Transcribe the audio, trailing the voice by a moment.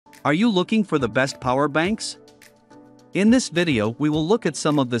Are you looking for the best power banks? In this video, we will look at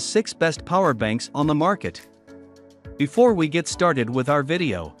some of the 6 best power banks on the market. Before we get started with our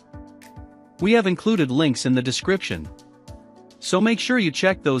video, we have included links in the description, so make sure you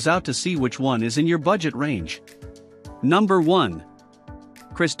check those out to see which one is in your budget range. Number 1.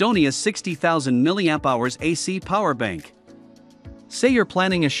 Krisdonia 60,000 mAh AC Power Bank. Say you're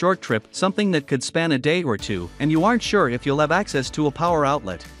planning a short trip, something that could span a day or two, and you aren't sure if you'll have access to a power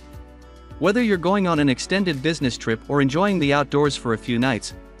outlet. Whether you're going on an extended business trip or enjoying the outdoors for a few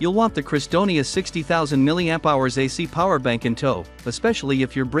nights, you'll want the Krisdonia 60,000 mAh AC Power Bank in tow, especially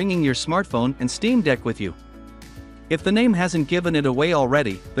if you're bringing your smartphone and Steam Deck with you. If the name hasn't given it away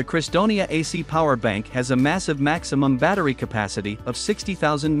already, the Krisdonia AC Power Bank has a massive maximum battery capacity of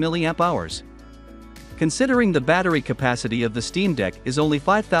 60,000 mAh. Considering the battery capacity of the Steam Deck is only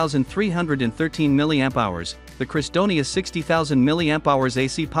 5,313 mAh, the Krisdonia 60,000 mAh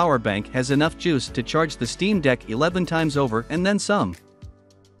AC Power Bank has enough juice to charge the Steam Deck 11 times over and then some.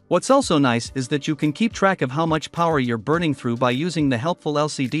 What's also nice is that you can keep track of how much power you're burning through by using the helpful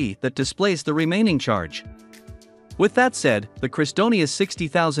LCD that displays the remaining charge. With that said, the Krisdonia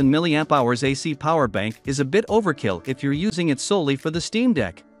 60,000 mAh AC Power Bank is a bit overkill if you're using it solely for the Steam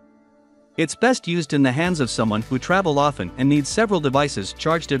Deck. It's best used in the hands of someone who travel often and needs several devices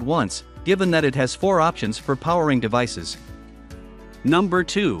charged at once, given that it has 4 options for powering devices. Number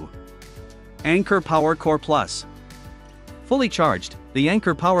 2. Anker PowerCore Plus. Fully charged, the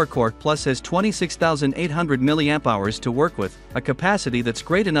Anker PowerCore Plus has 26,800 mAh to work with, a capacity that's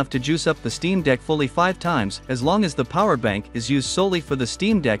great enough to juice up the Steam Deck fully 5 times as long as the power bank is used solely for the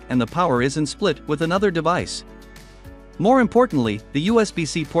Steam Deck and the power isn't split with another device. More importantly, the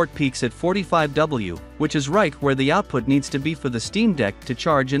USB-C port peaks at 45W, which is right where the output needs to be for the Steam Deck to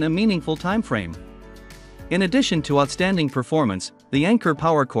charge in a meaningful time frame. In addition to outstanding performance, the Anker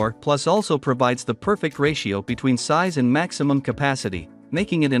PowerCore Plus also provides the perfect ratio between size and maximum capacity,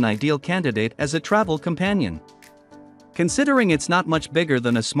 making it an ideal candidate as a travel companion. Considering it's not much bigger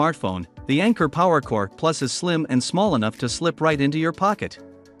than a smartphone, the Anker PowerCore Plus is slim and small enough to slip right into your pocket.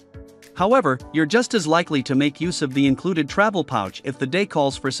 However, you're just as likely to make use of the included travel pouch if the day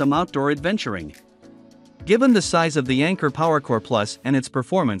calls for some outdoor adventuring. Given the size of the Anker PowerCore Plus and its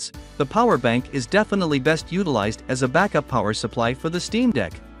performance, the power bank is definitely best utilized as a backup power supply for the Steam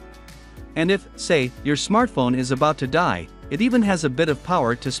Deck. And if, say, your smartphone is about to die, it even has a bit of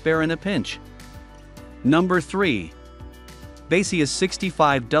power to spare in a pinch. Number 3. Baseus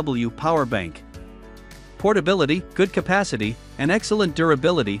 65W Power Bank. Portability, good capacity, and excellent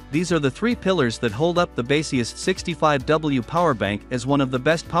durability, these are the 3 pillars that hold up the Baseus 65W Power Bank as one of the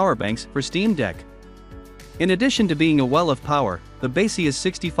best power banks for Steam Deck. In addition to being a well of power, the Baseus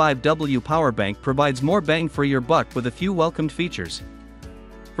 65W Power Bank provides more bang for your buck with a few welcomed features.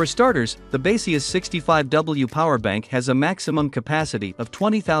 For starters, the Baseus 65W Power Bank has a maximum capacity of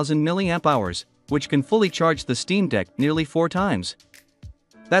 20,000 mAh, which can fully charge the Steam Deck nearly 4 times.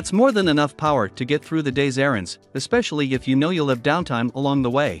 That's more than enough power to get through the day's errands, especially if you know you'll have downtime along the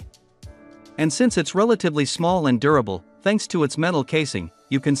way. And since it's relatively small and durable, thanks to its metal casing,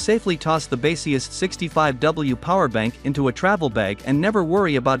 you can safely toss the Baseus 65W Power Bank into a travel bag and never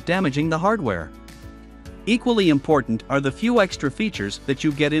worry about damaging the hardware. Equally important are the few extra features that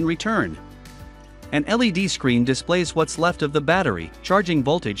you get in return. An LED screen displays what's left of the battery, charging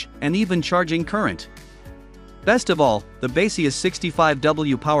voltage, and even charging current. Best of all, the Baseus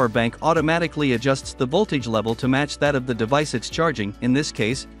 65W Power Bank automatically adjusts the voltage level to match that of the device it's charging, in this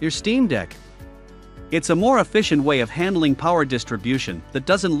case, your Steam Deck. It's a more efficient way of handling power distribution that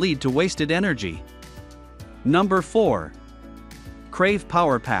doesn't lead to wasted energy. Number 4. Crave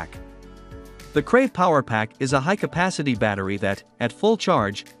PowerPack. The Crave PowerPack is a high-capacity battery that, at full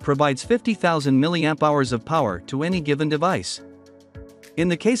charge, provides 50,000 mAh of power to any given device. In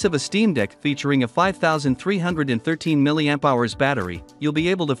the case of a Steam Deck featuring a 5,313 mAh battery, you'll be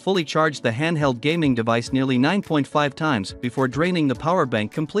able to fully charge the handheld gaming device nearly 9.5 times before draining the power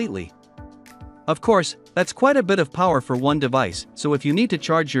bank completely. Of course, that's quite a bit of power for one device, so if you need to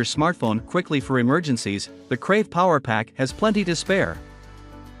charge your smartphone quickly for emergencies, the Crave PowerPack has plenty to spare.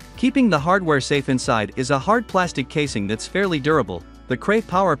 Keeping the hardware safe inside is a hard plastic casing that's fairly durable. The Crave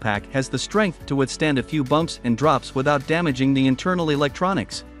PowerPack has the strength to withstand a few bumps and drops without damaging the internal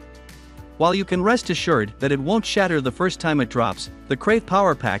electronics. While you can rest assured that it won't shatter the first time it drops, the Crave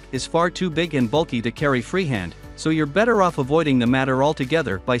PowerPack is far too big and bulky to carry freehand, so you're better off avoiding the matter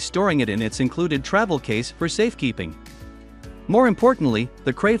altogether by storing it in its included travel case for safekeeping. More importantly,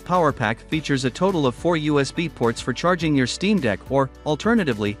 the Crave PowerPack features a total of 4 USB ports for charging your Steam Deck or,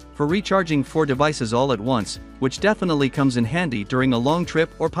 alternatively, for recharging 4 devices all at once, which definitely comes in handy during a long trip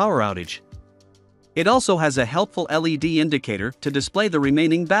or power outage. It also has a helpful LED indicator to display the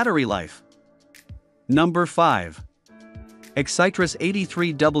remaining battery life. Number 5. Excitrus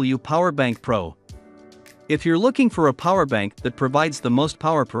 83W PowerBank Pro. If you're looking for a power bank that provides the most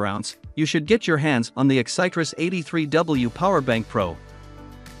power per ounce, you should get your hands on the Excitrus 83W PowerBank Pro.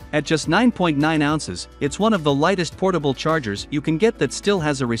 At just 9.9 ounces, it's one of the lightest portable chargers you can get that still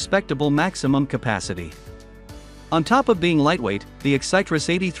has a respectable maximum capacity. On top of being lightweight, the Excitrus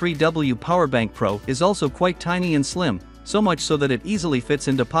 83W PowerBank Pro is also quite tiny and slim, so much so that it easily fits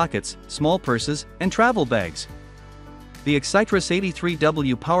into pockets, small purses, and travel bags. The Excitrus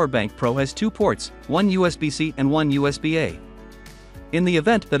 83W PowerBank Pro has 2 ports, one USB-C and one USB-A. In the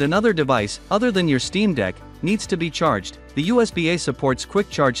event that another device, other than your Steam Deck, needs to be charged, the USB-A supports Quick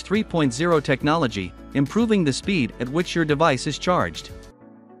Charge 3.0 technology, improving the speed at which your device is charged.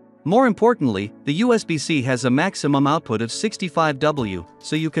 More importantly, the USB-C has a maximum output of 65 W,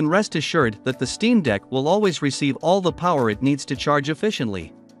 so you can rest assured that the Steam Deck will always receive all the power it needs to charge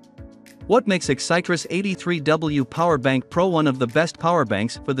efficiently. What makes Excitrus 83W PowerBank Pro one of the best power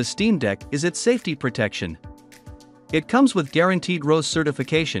banks for the Steam Deck is its safety protection. It comes with guaranteed RoHS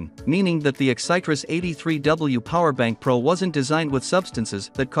certification, meaning that the Excitrus 83W PowerBank Pro wasn't designed with substances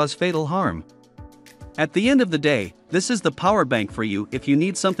that cause fatal harm. At the end of the day, this is the power bank for you if you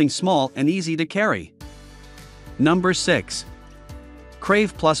need something small and easy to carry. Number 6.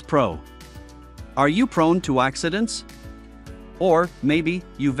 Crave Plus Pro. Are you prone to accidents? Or, maybe,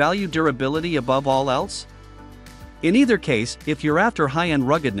 you value durability above all else? In either case, if you're after high-end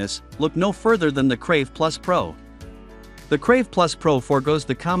ruggedness, look no further than the Crave Plus Pro. The Crave Plus Pro forgoes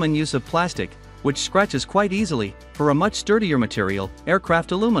the common use of plastic, which scratches quite easily, for a much sturdier material,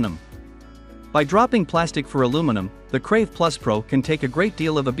 aircraft aluminum. By dropping plastic for aluminum, the Crave Plus Pro can take a great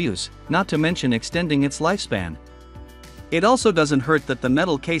deal of abuse, not to mention extending its lifespan. It also doesn't hurt that the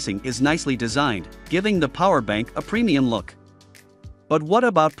metal casing is nicely designed, giving the power bank a premium look. But what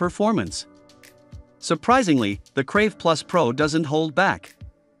about performance? Surprisingly, the Crave Plus Pro doesn't hold back.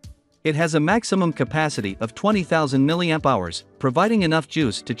 It has a maximum capacity of 20,000 mAh, providing enough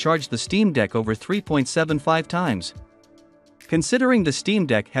juice to charge the Steam Deck over 3.75 times. Considering the Steam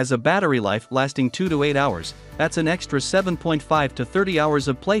Deck has a battery life lasting 2 to 8 hours, that's an extra 7.5 to 30 hours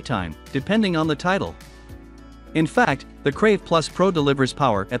of playtime, depending on the title. In fact, the Crave Plus Pro delivers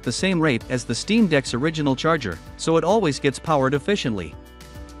power at the same rate as the Steam Deck's original charger, so it always gets powered efficiently.